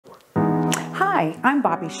Hi, I'm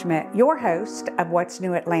Bobby Schmidt, your host of What's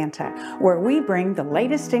New Atlanta, where we bring the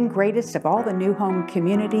latest and greatest of all the new home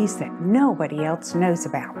communities that nobody else knows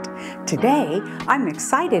about. Today, I'm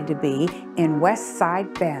excited to be in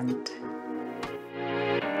Westside Bend.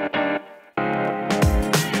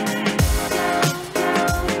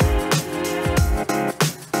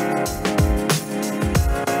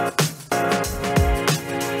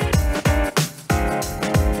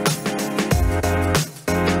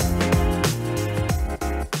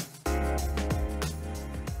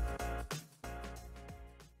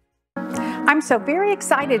 I'm so very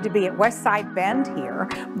excited to be at Westside Bend here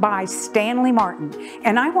by Stanley Martin,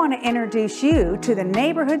 and I want to introduce you to the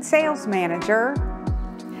neighborhood sales manager,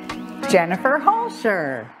 Jennifer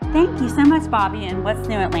Holscher. Thank you so much, Bobby, and What's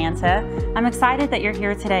New Atlanta. I'm excited that you're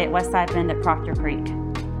here today at Westside Bend at Proctor Creek.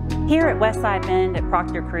 Here at Westside Bend at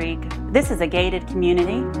Proctor Creek, this is a gated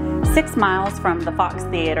community, 6 miles from the Fox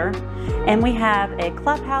Theater, and we have a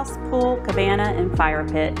clubhouse, pool, cabana, and fire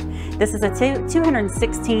pit. This is a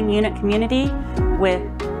 216-unit community with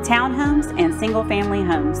townhomes and single-family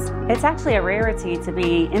homes. It's actually a rarity to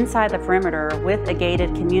be inside the perimeter with a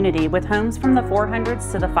gated community with homes from the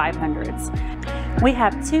 400s to the 500s. We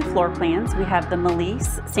have 2 floor plans. We have the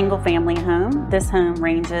Melise single-family home. This home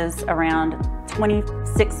ranges around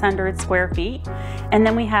 2,600 square feet. And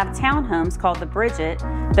then we have townhomes called the Bridget.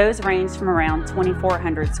 Those range from around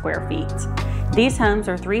 2,400 square feet. These homes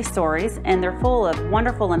are 3 stories and they're full of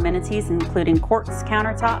wonderful amenities including quartz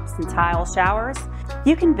countertops and tile showers.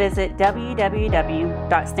 You can visit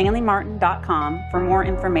www.stanleymartin.com for more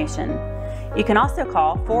information. You can also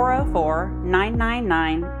call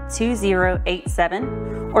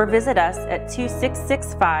 404-999-2087 or visit us at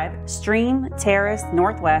 2665 Stream Terrace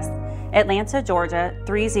Northwest, Atlanta, Georgia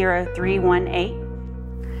 30318.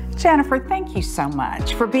 Jennifer, thank you so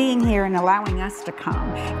much for being here and allowing us to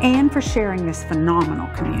come and for sharing this phenomenal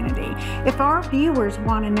community. If our viewers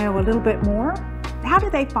want to know a little bit more, how do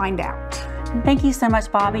they find out? Thank you so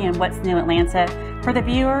much, Bobby, and What's New Atlanta. For the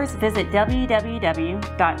viewers, visit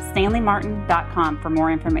www.stanleymartin.com for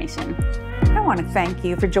more information. I want to thank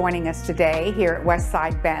you for joining us today here at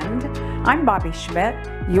Westside Bend. I'm Bobby Schmidt,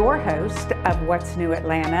 your host of What's New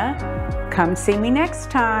Atlanta. Come see me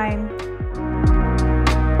next time.